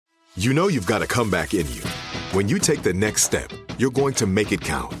You know you've got a comeback in you. When you take the next step, you're going to make it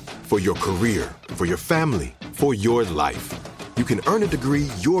count. For your career, for your family, for your life. You can earn a degree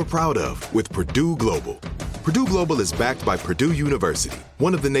you're proud of with Purdue Global. Purdue Global is backed by Purdue University,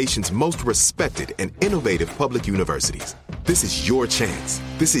 one of the nation's most respected and innovative public universities. This is your chance.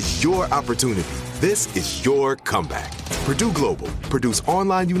 This is your opportunity. This is your comeback. Purdue Global, Purdue's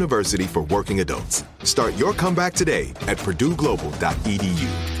online university for working adults. Start your comeback today at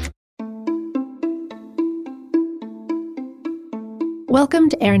purdueglobal.edu. Welcome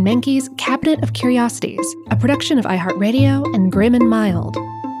to Aaron Mahnke's Cabinet of Curiosities, a production of iHeartRadio and Grim and Mild.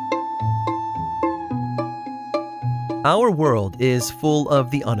 Our world is full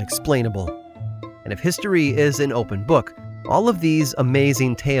of the unexplainable. And if history is an open book, all of these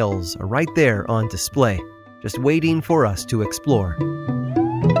amazing tales are right there on display, just waiting for us to explore.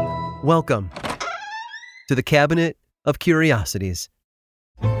 Welcome to the Cabinet of Curiosities.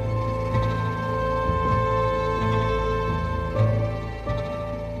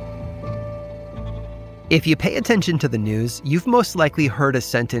 If you pay attention to the news, you've most likely heard a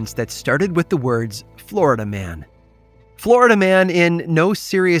sentence that started with the words, Florida man. Florida man in No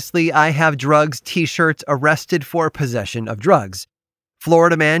Seriously I Have Drugs t-shirts arrested for possession of drugs.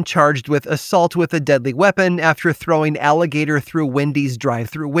 Florida man charged with assault with a deadly weapon after throwing alligator through Wendy's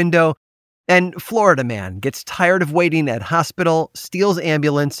drive-thru window. And Florida man gets tired of waiting at hospital, steals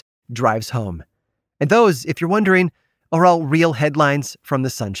ambulance, drives home. And those, if you're wondering, are all real headlines from the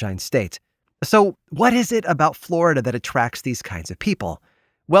Sunshine State. So what is it about Florida that attracts these kinds of people?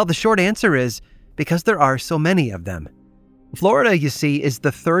 Well, the short answer is because there are so many of them. Florida, you see, is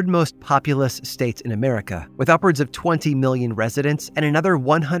the third most populous state in America, with upwards of 20 million residents and another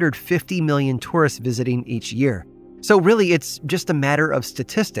 150 million tourists visiting each year. So really, it's just a matter of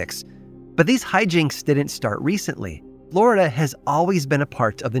statistics. But these hijinks didn't start recently. Florida has always been a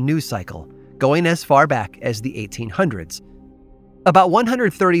part of the news cycle, going as far back as the 1800s. About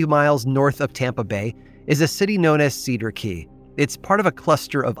 130 miles north of Tampa Bay is a city known as Cedar Key. It's part of a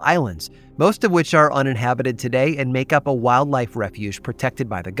cluster of islands, most of which are uninhabited today and make up a wildlife refuge protected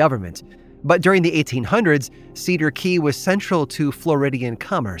by the government. But during the 1800s, Cedar Key was central to Floridian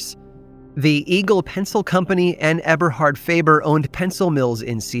commerce. The Eagle Pencil Company and Eberhard Faber owned pencil mills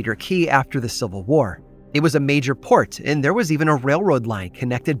in Cedar Key after the Civil War. It was a major port, and there was even a railroad line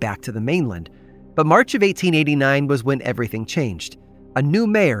connected back to the mainland. But March of 1889 was when everything changed. A new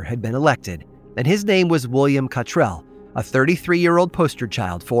mayor had been elected, and his name was William Cottrell, a 33-year-old poster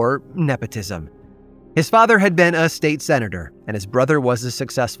child for nepotism. His father had been a state senator, and his brother was a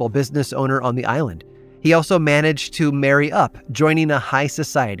successful business owner on the island. He also managed to marry up, joining a high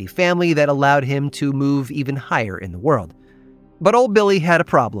society family that allowed him to move even higher in the world. But old Billy had a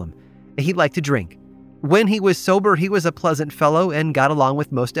problem. He liked to drink. When he was sober, he was a pleasant fellow and got along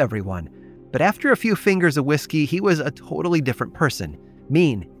with most everyone. But after a few fingers of whiskey, he was a totally different person,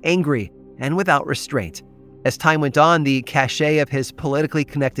 mean, angry, and without restraint. As time went on, the cachet of his politically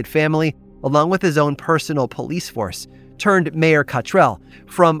connected family, along with his own personal police force, turned Mayor Cottrell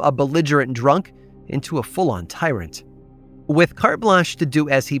from a belligerent drunk into a full-on tyrant. With carte blanche to do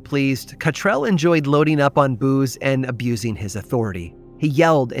as he pleased, Cottrell enjoyed loading up on booze and abusing his authority. He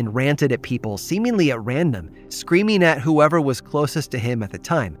yelled and ranted at people, seemingly at random, screaming at whoever was closest to him at the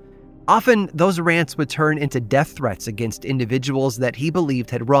time. Often, those rants would turn into death threats against individuals that he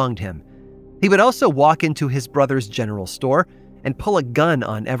believed had wronged him. He would also walk into his brother's general store and pull a gun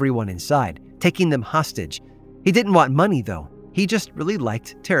on everyone inside, taking them hostage. He didn't want money, though. He just really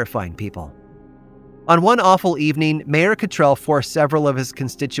liked terrifying people. On one awful evening, Mayor Cottrell forced several of his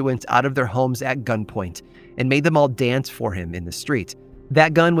constituents out of their homes at gunpoint and made them all dance for him in the street.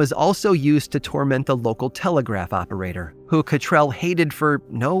 That gun was also used to torment the local telegraph operator, who Cottrell hated for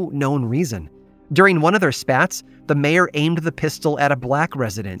no known reason. During one of their spats, the mayor aimed the pistol at a black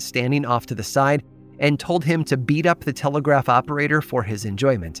resident standing off to the side and told him to beat up the telegraph operator for his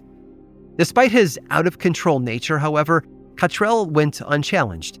enjoyment. Despite his out-of-control nature, however, Cottrell went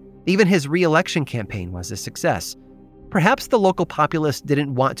unchallenged. Even his re-election campaign was a success. Perhaps the local populace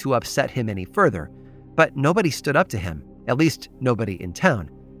didn't want to upset him any further, but nobody stood up to him. At least nobody in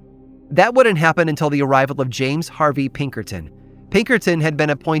town. That wouldn't happen until the arrival of James Harvey Pinkerton. Pinkerton had been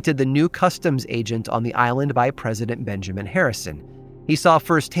appointed the new customs agent on the island by President Benjamin Harrison. He saw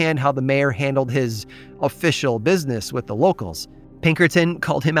firsthand how the mayor handled his official business with the locals. Pinkerton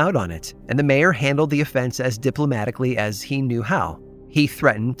called him out on it, and the mayor handled the offense as diplomatically as he knew how. He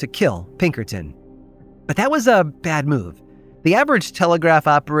threatened to kill Pinkerton. But that was a bad move. The average telegraph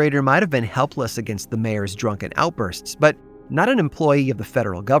operator might have been helpless against the mayor's drunken outbursts, but not an employee of the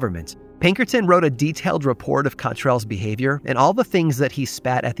federal government. Pinkerton wrote a detailed report of Cottrell's behavior and all the things that he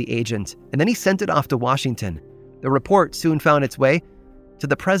spat at the agent, and then he sent it off to Washington. The report soon found its way to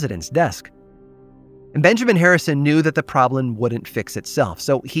the president's desk. And Benjamin Harrison knew that the problem wouldn't fix itself,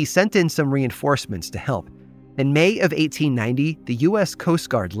 so he sent in some reinforcements to help. In May of 1890, the U.S. Coast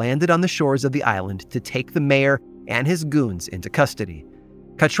Guard landed on the shores of the island to take the mayor and his goons into custody.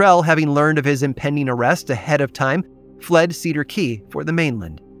 Cottrell, having learned of his impending arrest ahead of time, fled Cedar Key for the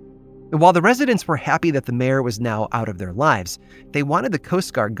mainland. And while the residents were happy that the mayor was now out of their lives, they wanted the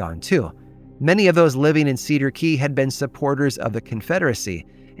Coast Guard gone too. Many of those living in Cedar Key had been supporters of the Confederacy,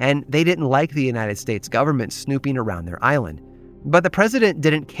 and they didn't like the United States government snooping around their island. But the president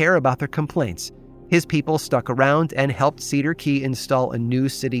didn't care about their complaints. His people stuck around and helped Cedar Key install a new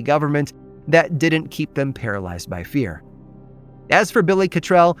city government that didn't keep them paralyzed by fear. As for Billy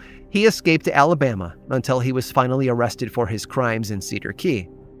Cottrell, he escaped to Alabama until he was finally arrested for his crimes in Cedar Key.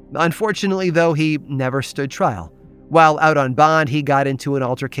 Unfortunately, though, he never stood trial. While out on bond, he got into an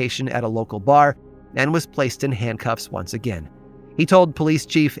altercation at a local bar and was placed in handcuffs once again. He told Police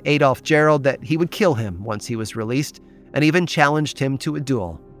Chief Adolph Gerald that he would kill him once he was released, and even challenged him to a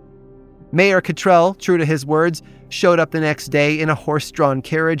duel. Mayor Cottrell, true to his words, showed up the next day in a horse-drawn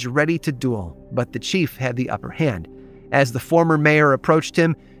carriage ready to duel, but the chief had the upper hand. As the former mayor approached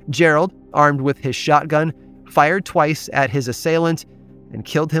him, Gerald, armed with his shotgun, fired twice at his assailant and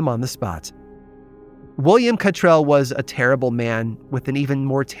killed him on the spot. William Cottrell was a terrible man with an even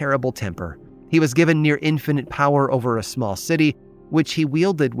more terrible temper. He was given near infinite power over a small city, which he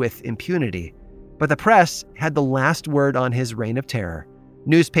wielded with impunity. But the press had the last word on his reign of terror.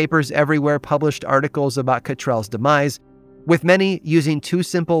 Newspapers everywhere published articles about Cottrell's demise, with many using two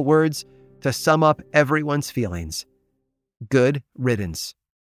simple words to sum up everyone's feelings: good riddance.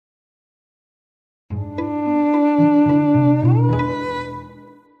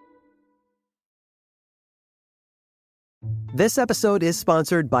 This episode is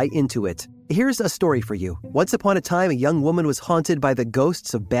sponsored by Intuit. Here's a story for you. Once upon a time, a young woman was haunted by the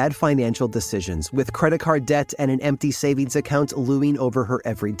ghosts of bad financial decisions, with credit card debt and an empty savings account looming over her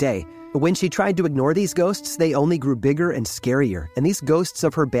every day. When she tried to ignore these ghosts, they only grew bigger and scarier, and these ghosts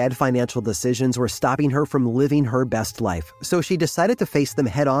of her bad financial decisions were stopping her from living her best life. So she decided to face them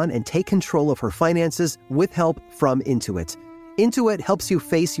head on and take control of her finances with help from Intuit. Intuit helps you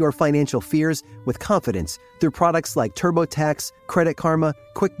face your financial fears with confidence through products like TurboTax, Credit Karma,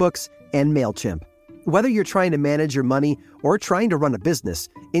 QuickBooks, and MailChimp. Whether you're trying to manage your money or trying to run a business,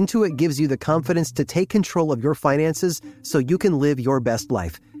 Intuit gives you the confidence to take control of your finances so you can live your best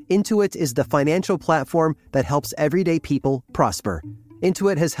life. Intuit is the financial platform that helps everyday people prosper.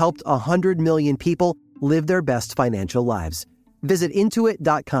 Intuit has helped 100 million people live their best financial lives. Visit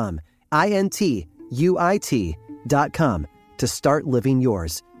Intuit.com, INTUIT.com, to start living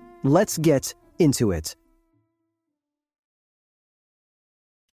yours. Let's get into it.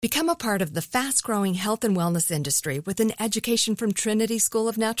 Become a part of the fast-growing health and wellness industry with an education from Trinity School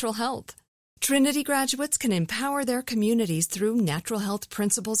of Natural Health. Trinity graduates can empower their communities through natural health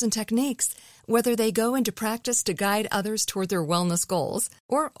principles and techniques, whether they go into practice to guide others toward their wellness goals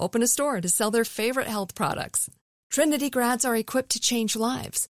or open a store to sell their favorite health products. Trinity grads are equipped to change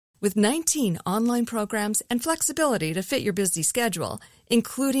lives. With 19 online programs and flexibility to fit your busy schedule,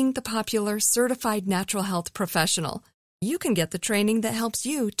 including the popular Certified Natural Health Professional, you can get the training that helps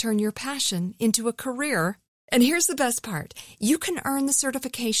you turn your passion into a career. And here's the best part. You can earn the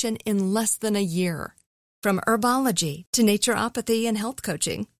certification in less than a year. From herbology to naturopathy and health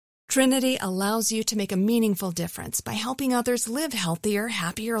coaching, Trinity allows you to make a meaningful difference by helping others live healthier,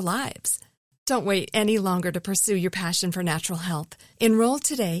 happier lives. Don't wait any longer to pursue your passion for natural health. Enroll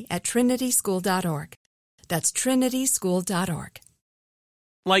today at trinityschool.org. That's trinityschool.org.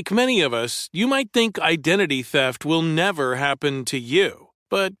 Like many of us, you might think identity theft will never happen to you.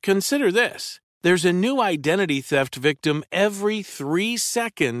 But consider this. There's a new identity theft victim every 3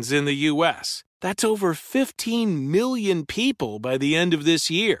 seconds in the U.S. That's over 15 million people by the end of this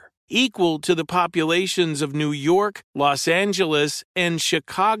year, equal to the populations of New York, Los Angeles, and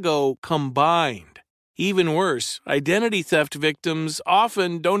Chicago combined. Even worse, identity theft victims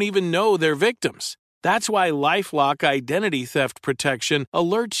often don't even know they're victims. That's why LifeLock Identity Theft Protection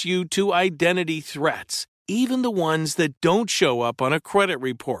alerts you to identity threats, even the ones that don't show up on a credit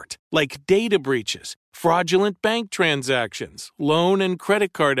report, like data breaches, fraudulent bank transactions, loan and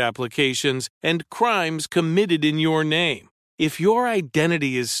credit card applications, and crimes committed in your name. If your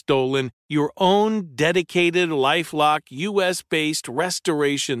identity is stolen, your own dedicated LifeLock U.S.-based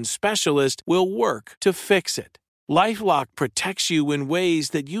restoration specialist will work to fix it. LifeLock protects you in ways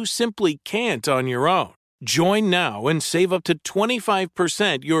that you simply can't on your own. Join now and save up to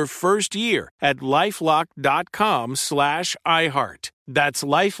 25% your first year at LifeLock.com/iHeart. That's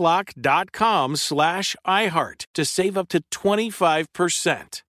LifeLock.com/iHeart to save up to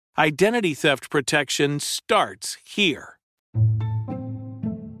 25%. Identity theft protection starts here.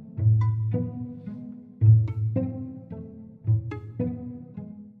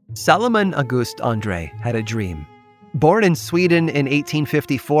 Salomon August André had a dream. Born in Sweden in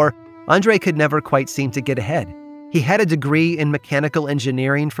 1854, André could never quite seem to get ahead. He had a degree in mechanical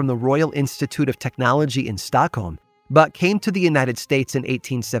engineering from the Royal Institute of Technology in Stockholm, but came to the United States in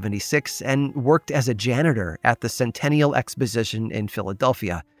 1876 and worked as a janitor at the Centennial Exposition in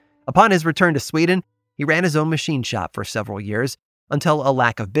Philadelphia. Upon his return to Sweden, he ran his own machine shop for several years until a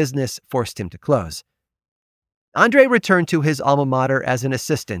lack of business forced him to close. André returned to his alma mater as an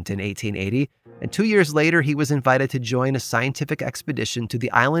assistant in 1880, and 2 years later he was invited to join a scientific expedition to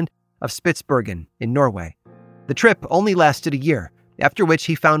the island of Spitsbergen in Norway. The trip only lasted a year, after which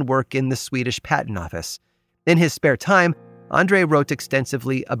he found work in the Swedish Patent Office. In his spare time, André wrote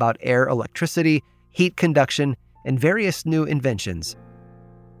extensively about air electricity, heat conduction, and various new inventions.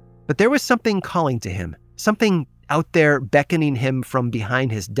 But there was something calling to him, something out there beckoning him from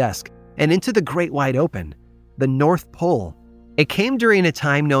behind his desk and into the great wide open, the North Pole. It came during a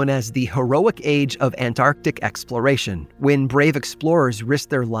time known as the heroic age of Antarctic exploration, when brave explorers risked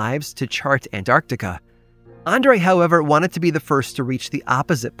their lives to chart Antarctica. André, however, wanted to be the first to reach the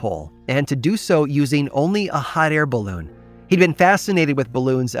opposite pole, and to do so using only a hot air balloon. He'd been fascinated with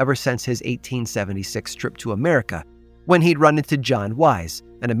balloons ever since his 1876 trip to America, when he'd run into John Wise,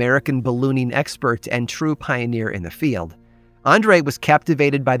 an American ballooning expert and true pioneer in the field. André was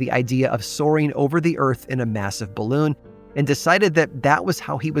captivated by the idea of soaring over the Earth in a massive balloon and decided that that was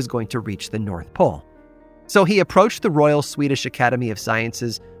how he was going to reach the North Pole. So he approached the Royal Swedish Academy of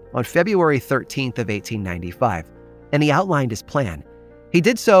Sciences on February 13th of 1895, and he outlined his plan. He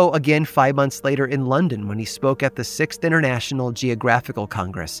did so again 5 months later in London when he spoke at the 6th International Geographical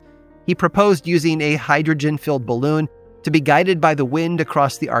Congress. He proposed using a hydrogen-filled balloon to be guided by the wind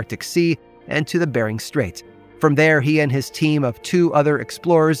across the Arctic Sea and to the Bering Strait. From there, he and his team of 2 other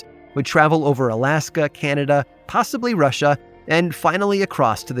explorers would travel over Alaska, Canada, possibly Russia, and finally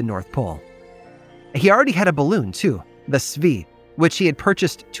across to the North Pole. He already had a balloon, too, the Svi, which he had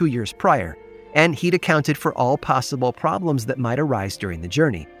purchased 2 years prior, and he'd accounted for all possible problems that might arise during the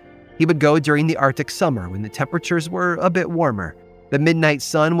journey. He would go during the Arctic summer when the temperatures were a bit warmer. The midnight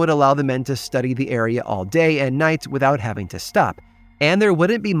sun would allow the men to study the area all day and night without having to stop, and there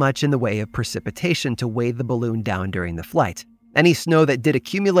wouldn't be much in the way of precipitation to weigh the balloon down during the flight. Any snow that did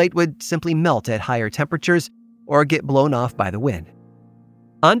accumulate would simply melt at higher temperatures or get blown off by the wind.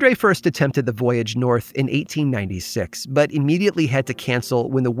 André first attempted the voyage north in 1896, but immediately had to cancel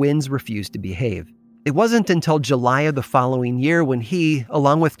when the winds refused to behave. It wasn't until July of the following year when he,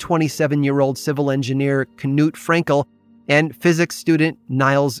 along with 27-year-old civil engineer Knut Frankel and physics student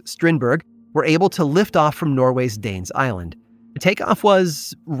Niels Strindberg, were able to lift off from Norway's Danes Island. The takeoff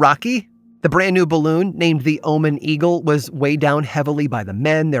was rocky. The brand new balloon, named the Omen Eagle, was weighed down heavily by the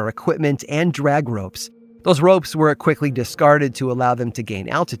men, their equipment, and drag ropes. Those ropes were quickly discarded to allow them to gain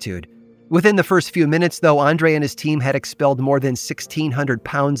altitude. Within the first few minutes, though, André and his team had expelled more than 1,600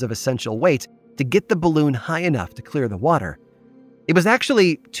 pounds of essential weight to get the balloon high enough to clear the water. It was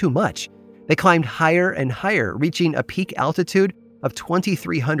actually too much. They climbed higher and higher, reaching a peak altitude of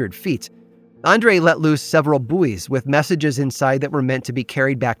 2,300 feet. André let loose several buoys with messages inside that were meant to be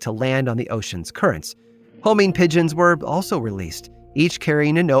carried back to land on the ocean's currents. Homing pigeons were also released, each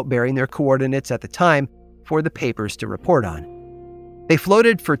carrying a note bearing their coordinates at the time for the papers to report on. They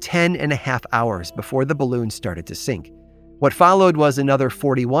floated for 10.5 hours before the balloon started to sink. What followed was another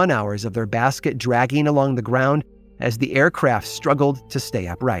 41 hours of their basket dragging along the ground as the aircraft struggled to stay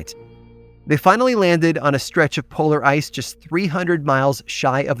upright. They finally landed on a stretch of polar ice just 300 miles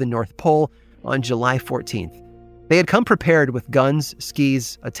shy of the North Pole on July 14th. They had come prepared with guns,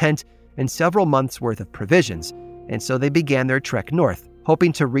 skis, a tent, and several months' worth of provisions, and so they began their trek north,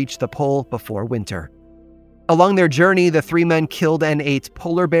 hoping to reach the pole before winter. Along their journey, the 3 men killed and ate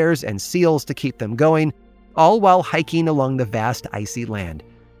polar bears and seals to keep them going, all while hiking along the vast icy land.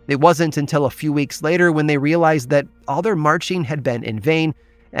 It wasn't until a few weeks later when they realized that all their marching had been in vain,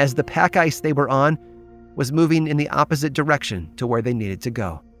 as the pack ice they were on was moving in the opposite direction to where they needed to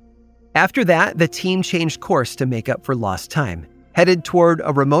go. After that, the team changed course to make up for lost time, headed toward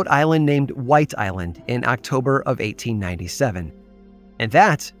a remote island named White Island in October of 1897. And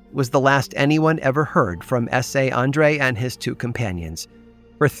that was the last anyone ever heard from S.A. André and his 2 companions.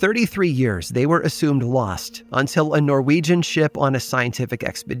 For 33 years, they were assumed lost until a Norwegian ship on a scientific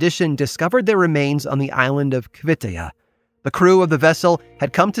expedition discovered their remains on the island of Kvitøya. The crew of the vessel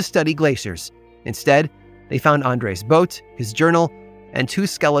had come to study glaciers. Instead, they found Andre's boat, his journal, and 2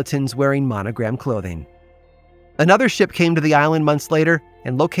 skeletons wearing monogram clothing. Another ship came to the island months later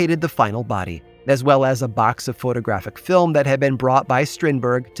and located the final body, as well as a box of photographic film that had been brought by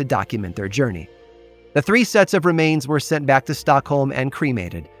Strindberg to document their journey. The 3 sets of remains were sent back to Stockholm and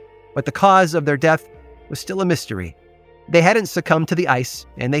cremated, but the cause of their death was still a mystery. They hadn't succumbed to the ice,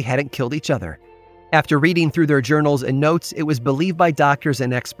 and they hadn't killed each other. After reading through their journals and notes, it was believed by doctors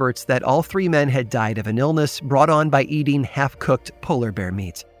and experts that all 3 men had died of an illness brought on by eating half-cooked polar bear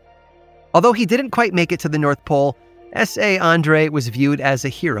meat. Although he didn't quite make it to the North Pole, S.A. Andre was viewed as a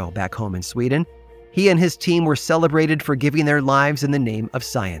hero back home in Sweden. He and his team were celebrated for giving their lives in the name of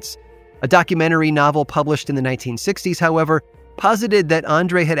science. A documentary novel published in the 1960s, however, posited that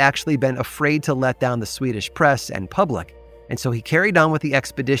Andre had actually been afraid to let down the Swedish press and public, and so he carried on with the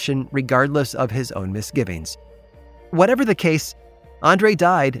expedition regardless of his own misgivings. Whatever the case, Andre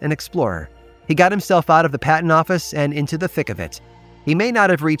died an explorer. He got himself out of the patent office and into the thick of it. He may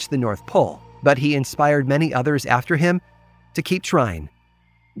not have reached the North Pole, but he inspired many others after him to keep trying.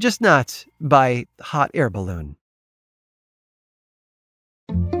 Just not by hot air balloon.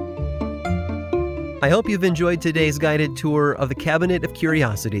 I hope you've enjoyed today's guided tour of the Cabinet of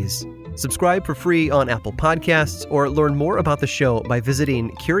Curiosities. Subscribe for free on Apple Podcasts or learn more about the show by visiting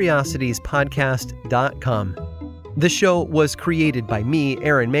curiositiespodcast.com. This show was created by me,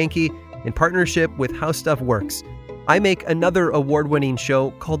 Aaron Mahnke, in partnership with How Stuff Works. I make another award-winning show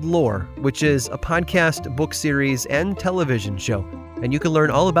called Lore, which is a podcast, book series, and television show, and you can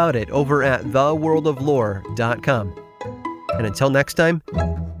learn all about it over at theworldoflore.com. And until next time,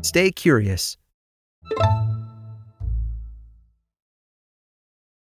 stay curious.